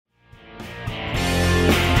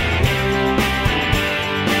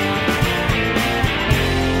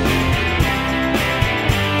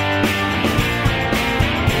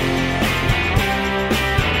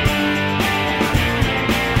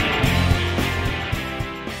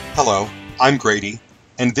Hello, I'm Grady,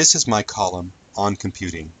 and this is my column on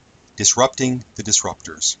computing, Disrupting the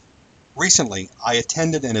Disruptors. Recently, I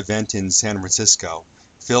attended an event in San Francisco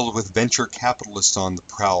filled with venture capitalists on the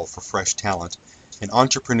prowl for fresh talent and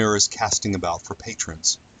entrepreneurs casting about for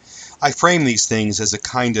patrons. I frame these things as a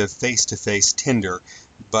kind of face-to-face Tinder,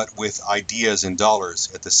 but with ideas and dollars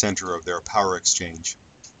at the center of their power exchange.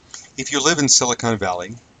 If you live in Silicon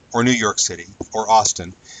Valley, or New York City, or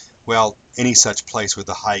Austin, well, any such place with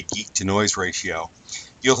a high geek-to-noise ratio,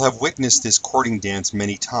 you'll have witnessed this courting dance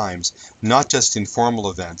many times, not just in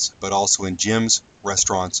formal events, but also in gyms,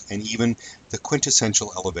 restaurants, and even the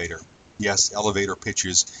quintessential elevator. Yes, elevator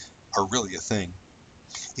pitches are really a thing.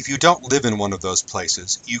 If you don't live in one of those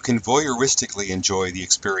places, you can voyeuristically enjoy the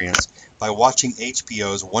experience by watching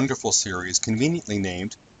HBO's wonderful series conveniently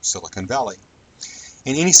named Silicon Valley.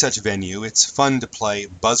 In any such venue, it's fun to play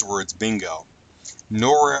buzzwords bingo.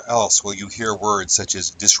 Nowhere else will you hear words such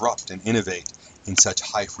as disrupt and innovate in such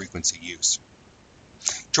high-frequency use.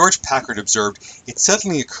 George Packard observed, "It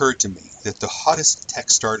suddenly occurred to me that the hottest tech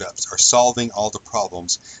startups are solving all the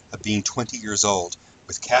problems of being 20 years old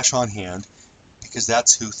with cash on hand because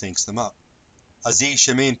that's who thinks them up." Aziz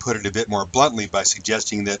Shamin put it a bit more bluntly by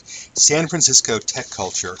suggesting that San Francisco tech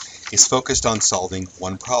culture is focused on solving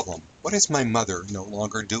one problem. What is my mother no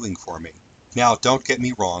longer doing for me? Now, don't get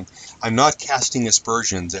me wrong, I'm not casting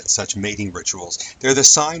aspersions at such mating rituals. They're the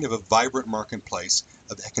sign of a vibrant marketplace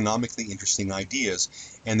of economically interesting ideas,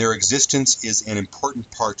 and their existence is an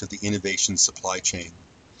important part of the innovation supply chain.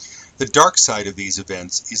 The dark side of these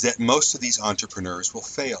events is that most of these entrepreneurs will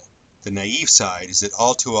fail. The naive side is that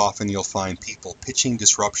all too often you'll find people pitching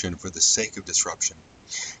disruption for the sake of disruption.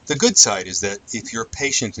 The good side is that if you're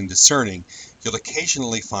patient and discerning, you'll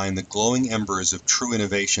occasionally find the glowing embers of true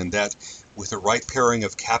innovation that, with the right pairing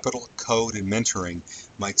of capital, code, and mentoring,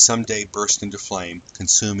 might someday burst into flame,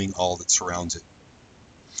 consuming all that surrounds it.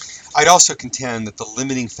 I'd also contend that the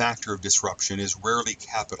limiting factor of disruption is rarely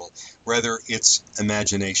capital, rather it's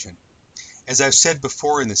imagination. As I've said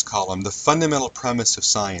before in this column, the fundamental premise of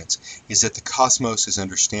science is that the cosmos is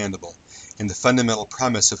understandable, and the fundamental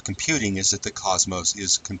premise of computing is that the cosmos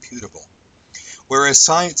is computable. Whereas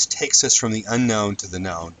science takes us from the unknown to the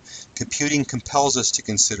known, computing compels us to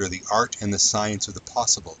consider the art and the science of the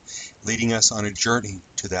possible, leading us on a journey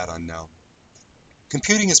to that unknown.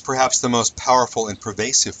 Computing is perhaps the most powerful and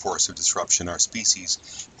pervasive force of disruption our species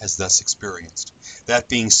has thus experienced. That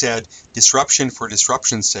being said, disruption for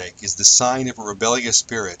disruption's sake is the sign of a rebellious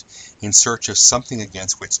spirit in search of something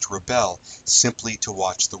against which to rebel, simply to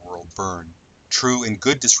watch the world burn. True and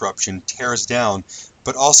good disruption tears down,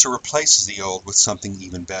 but also replaces the old with something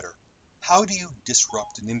even better. How do you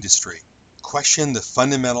disrupt an industry? Question the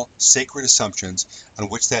fundamental, sacred assumptions on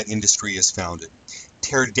which that industry is founded.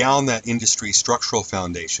 Tear down that industry's structural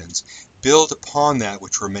foundations, build upon that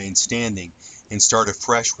which remains standing, and start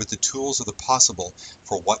afresh with the tools of the possible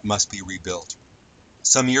for what must be rebuilt.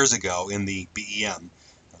 Some years ago in the BEM,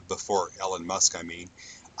 before Elon Musk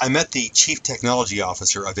I met the chief technology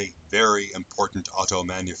officer of a very important auto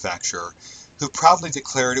manufacturer who proudly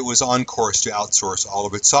declared it was on course to outsource all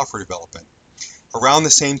of its software development. Around the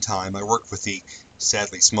same time, I worked with the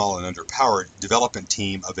sadly small and underpowered development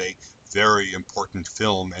team of a very important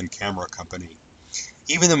film and camera company.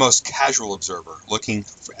 Even the most casual observer, looking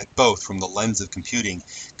at both from the lens of computing,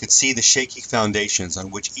 could see the shaky foundations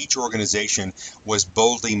on which each organization was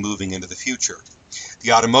boldly moving into the future.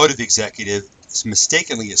 The automotive executive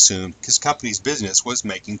mistakenly assumed his company's business was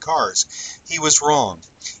making cars. He was wrong.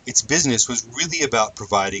 Its business was really about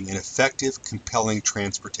providing an effective, compelling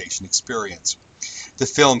transportation experience. The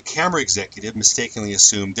film camera executive mistakenly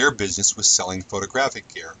assumed their business was selling photographic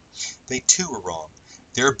gear. They too were wrong.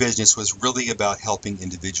 Their business was really about helping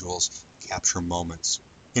individuals capture moments.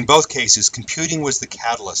 In both cases, computing was the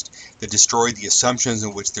catalyst that destroyed the assumptions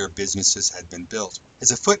on which their businesses had been built.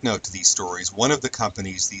 As a footnote to these stories, one of the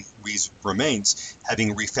companies remains,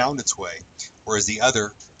 having refound its way, whereas the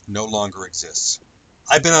other no longer exists.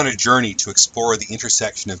 I've been on a journey to explore the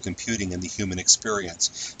intersection of computing and the human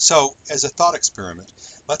experience. So, as a thought experiment,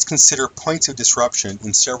 let's consider points of disruption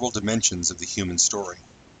in several dimensions of the human story.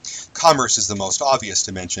 Commerce is the most obvious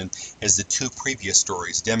to mention, as the two previous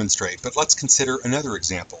stories demonstrate, but let's consider another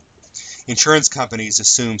example. Insurance companies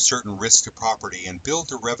assume certain risks to property and build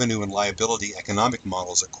their revenue and liability economic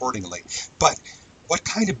models accordingly. But what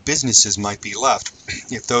kind of businesses might be left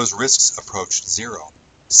if those risks approached zero?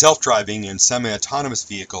 Self-driving and semi-autonomous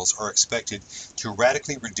vehicles are expected to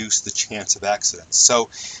radically reduce the chance of accidents. So,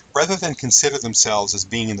 rather than consider themselves as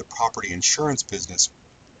being in the property insurance business,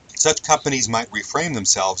 Such companies might reframe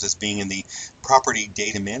themselves as being in the property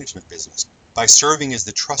data management business. By serving as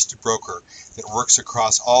the trusted broker that works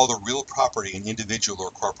across all the real property an individual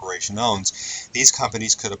or corporation owns, these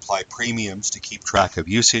companies could apply premiums to keep track of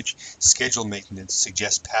usage, schedule maintenance,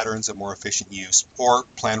 suggest patterns of more efficient use, or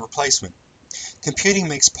plan replacement. Computing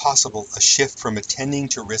makes possible a shift from attending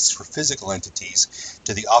to risks for physical entities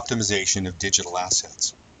to the optimization of digital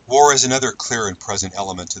assets. War is another clear and present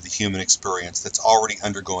element of the human experience that's already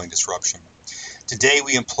undergoing disruption. Today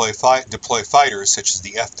we deploy fighters such as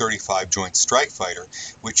the F-35 Joint Strike Fighter,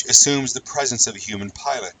 which assumes the presence of a human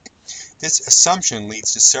pilot. This assumption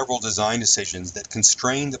leads to several design decisions that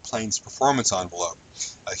constrain the plane's performance envelope.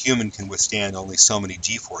 A human can withstand only so many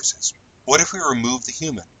G-forces. What if we remove the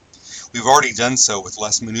human? We've already done so with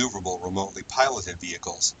less maneuverable remotely piloted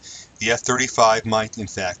vehicles. The F-35 might, in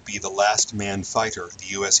fact, be the last manned fighter the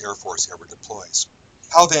U.S. Air Force ever deploys.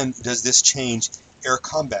 How then does this change air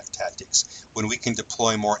combat tactics when we can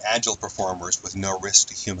deploy more agile performers with no risk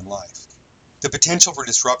to human life? The potential for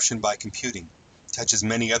disruption by computing touches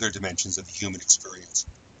many other dimensions of the human experience.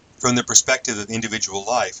 From the perspective of individual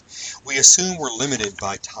life, we assume we're limited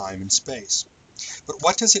by time and space. But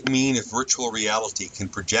what does it mean if virtual reality can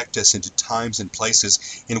project us into times and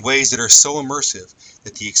places in ways that are so immersive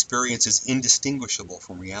that the experience is indistinguishable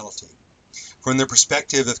from reality? From the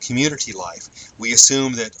perspective of community life, we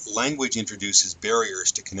assume that language introduces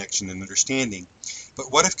barriers to connection and understanding,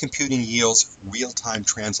 but what if computing yields real-time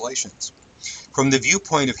translations? From the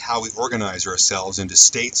viewpoint of how we organize ourselves into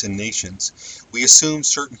states and nations, we assume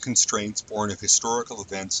certain constraints born of historical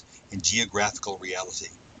events and geographical reality.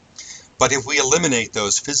 But if we eliminate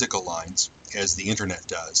those physical lines, as the Internet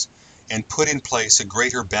does, and put in place a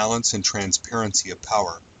greater balance and transparency of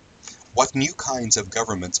power, what new kinds of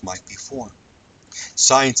governments might be formed?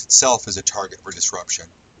 Science itself is a target for disruption.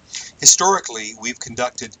 Historically, we've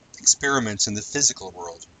conducted experiments in the physical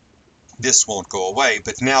world. This won't go away,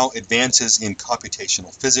 but now advances in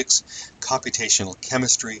computational physics, computational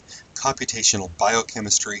chemistry, computational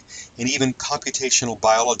biochemistry, and even computational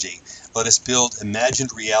biology let us build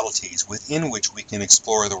imagined realities within which we can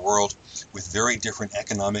explore the world with very different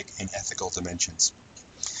economic and ethical dimensions.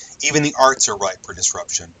 Even the arts are ripe for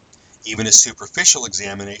disruption. Even a superficial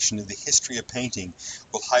examination of the history of painting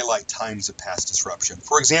will highlight times of past disruption.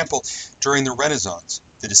 For example, during the Renaissance,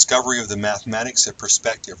 the discovery of the mathematics of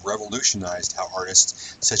perspective revolutionized how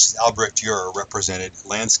artists such as Albrecht Dürer represented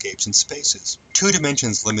landscapes and spaces. Two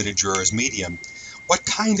dimensions limited Dürer's medium. What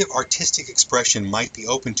kind of artistic expression might be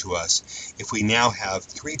open to us if we now have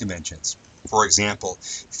three dimensions? For example,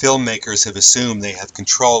 filmmakers have assumed they have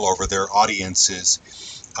control over their audience's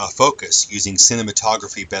focus using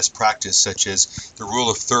cinematography best practice such as the rule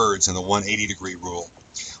of thirds and the 180-degree rule.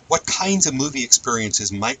 What kinds of movie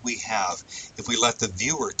experiences might we have if we let the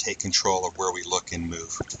viewer take control of where we look and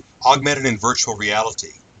move? Augmented and virtual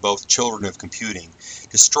reality, both children of computing,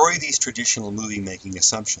 destroy these traditional movie-making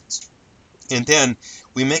assumptions. And then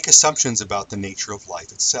we make assumptions about the nature of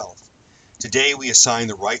life itself. Today we assign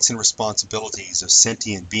the rights and responsibilities of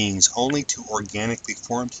sentient beings only to organically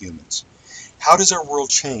formed humans. How does our world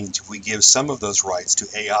change if we give some of those rights to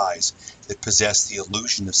AIs that possess the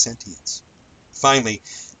illusion of sentience? Finally,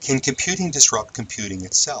 can computing disrupt computing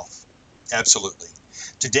itself? Absolutely.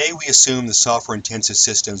 Today we assume the software-intensive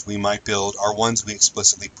systems we might build are ones we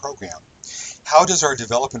explicitly program. How does our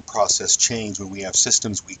development process change when we have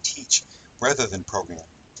systems we teach rather than program?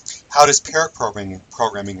 How does pair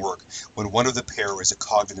programming work when one of the pair is a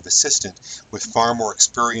cognitive assistant with far more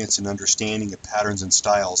experience and understanding of patterns and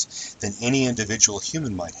styles than any individual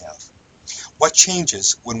human might have? What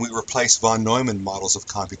changes when we replace von Neumann models of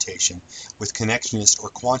computation with connectionist or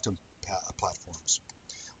quantum platforms?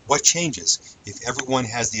 What changes if everyone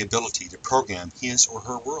has the ability to program his or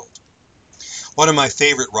her world? One of my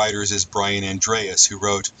favorite writers is Brian Andreas, who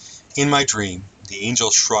wrote, "In my dream, the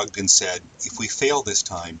angel shrugged and said, 'If we fail this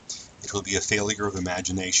time, it will be a failure of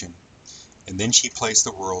imagination.' And then she placed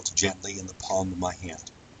the world gently in the palm of my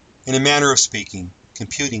hand." In a manner of speaking,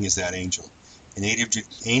 computing is that angel, an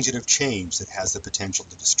agent of change that has the potential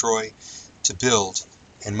to destroy, to build,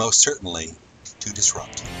 and most certainly, to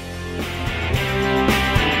disrupt.